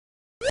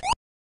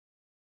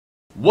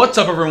What's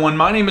up everyone,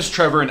 my name is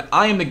Trevor and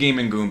I am the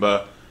Gaming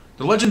Goomba.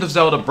 The Legend of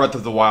Zelda Breath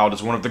of the Wild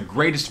is one of the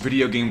greatest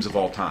video games of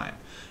all time.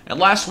 And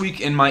last week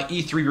in my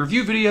E3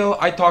 review video,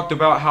 I talked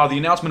about how the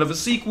announcement of a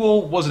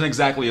sequel wasn't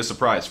exactly a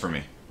surprise for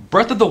me.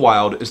 Breath of the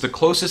Wild is the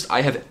closest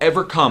I have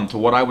ever come to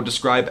what I would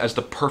describe as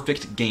the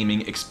perfect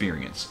gaming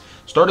experience.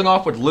 Starting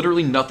off with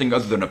literally nothing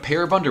other than a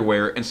pair of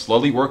underwear and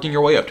slowly working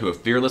your way up to a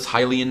fearless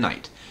Hylian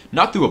knight.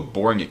 Not through a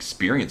boring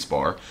experience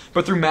bar,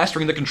 but through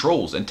mastering the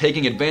controls and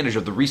taking advantage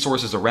of the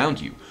resources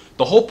around you.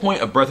 The whole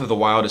point of Breath of the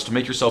Wild is to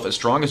make yourself as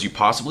strong as you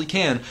possibly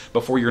can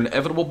before your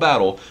inevitable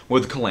battle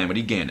with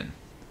Calamity Ganon.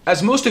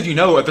 As most of you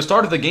know, at the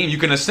start of the game you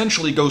can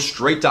essentially go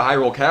straight to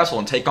Hyrule Castle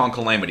and take on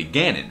Calamity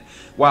Ganon.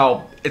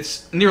 While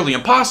it's nearly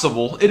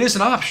impossible, it is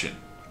an option.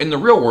 In the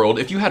real world,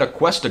 if you had a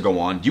quest to go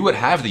on, you would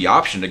have the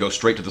option to go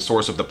straight to the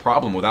source of the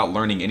problem without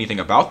learning anything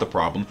about the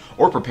problem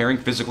or preparing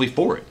physically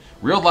for it.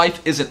 Real life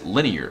isn't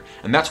linear,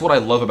 and that's what I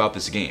love about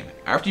this game.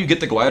 After you get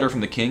the glider from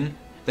the king,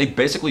 they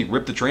basically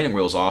rip the training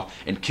wheels off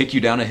and kick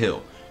you down a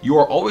hill. You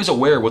are always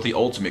aware what the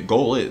ultimate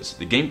goal is.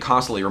 The game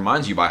constantly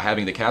reminds you by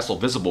having the castle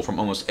visible from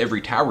almost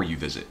every tower you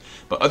visit.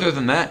 But other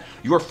than that,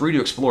 you are free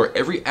to explore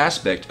every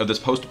aspect of this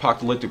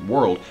post-apocalyptic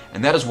world,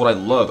 and that is what I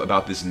love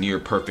about this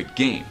near-perfect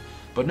game.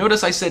 But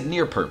notice I said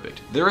near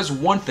perfect. There is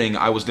one thing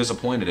I was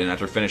disappointed in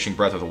after finishing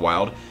Breath of the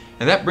Wild,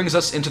 and that brings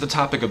us into the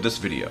topic of this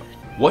video.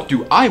 What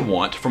do I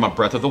want from a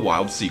Breath of the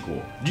Wild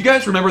sequel? Do you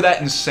guys remember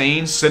that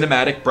insane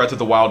cinematic Breath of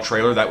the Wild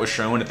trailer that was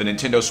shown at the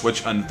Nintendo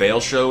Switch Unveil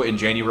show in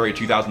January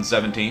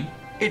 2017?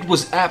 It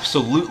was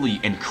absolutely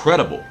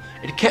incredible.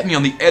 It kept me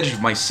on the edge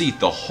of my seat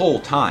the whole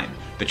time.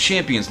 The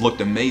champions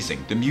looked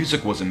amazing, the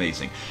music was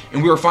amazing,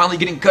 and we were finally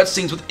getting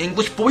cutscenes with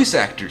English voice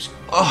actors.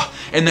 Ugh,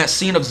 and that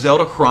scene of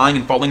Zelda crying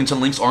and falling into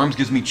Link's arms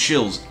gives me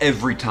chills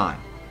every time.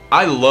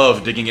 I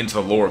love digging into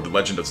the lore of The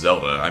Legend of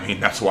Zelda. I mean,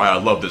 that's why I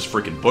love this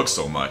freaking book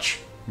so much.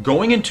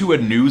 Going into a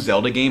new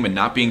Zelda game and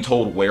not being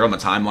told where on the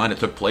timeline it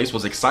took place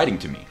was exciting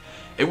to me.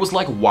 It was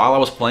like while I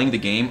was playing the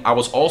game, I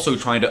was also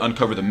trying to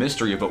uncover the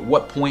mystery of at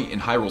what point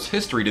in Hyrule's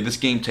history did this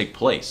game take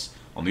place.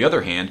 On the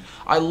other hand,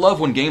 I love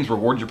when games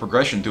reward your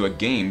progression through a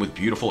game with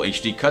beautiful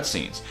HD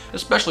cutscenes,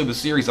 especially the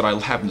series that I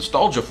have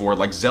nostalgia for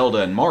like Zelda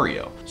and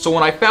Mario. So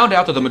when I found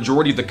out that the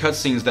majority of the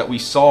cutscenes that we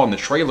saw in the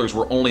trailers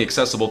were only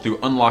accessible through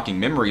unlocking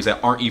memories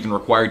that aren't even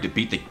required to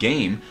beat the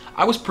game,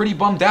 I was pretty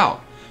bummed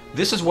out.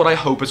 This is what I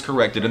hope is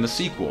corrected in the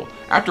sequel.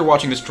 After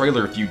watching this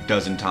trailer a few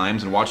dozen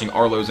times and watching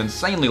Arlo's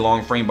insanely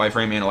long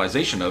frame-by-frame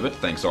analyzation of it,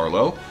 thanks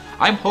Arlo,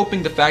 I'm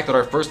hoping the fact that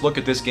our first look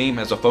at this game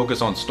has a focus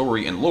on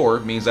story and lore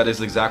means that is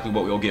exactly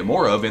what we'll get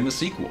more of in the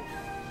sequel.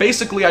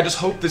 Basically, I just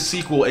hope this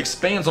sequel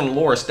expands on the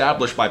lore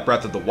established by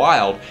Breath of the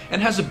Wild and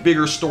has a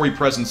bigger story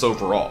presence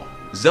overall.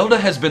 Zelda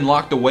has been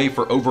locked away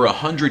for over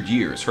 100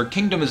 years, her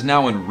kingdom is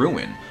now in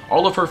ruin,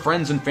 all of her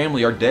friends and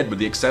family are dead with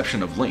the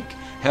exception of Link.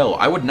 Hell,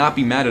 I would not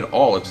be mad at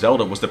all if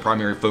Zelda was the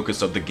primary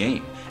focus of the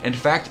game. In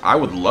fact, I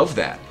would love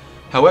that.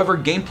 However,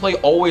 gameplay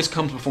always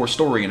comes before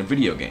story in a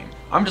video game.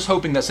 I'm just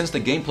hoping that since the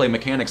gameplay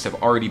mechanics have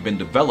already been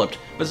developed,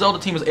 the Zelda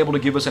team is able to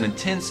give us an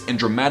intense and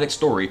dramatic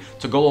story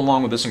to go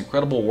along with this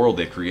incredible world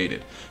they've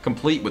created,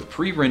 complete with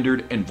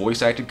pre-rendered and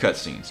voice-acted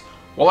cutscenes.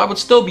 While I would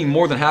still be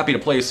more than happy to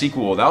play a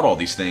sequel without all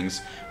these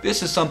things,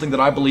 this is something that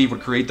I believe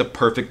would create the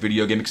perfect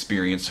video game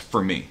experience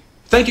for me.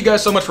 Thank you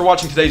guys so much for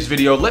watching today's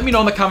video. Let me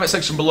know in the comment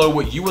section below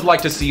what you would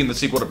like to see in the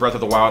sequel to Breath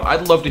of the Wild.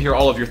 I'd love to hear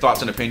all of your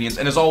thoughts and opinions,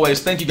 and as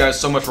always, thank you guys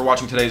so much for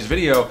watching today's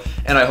video,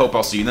 and I hope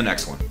I'll see you in the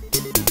next one.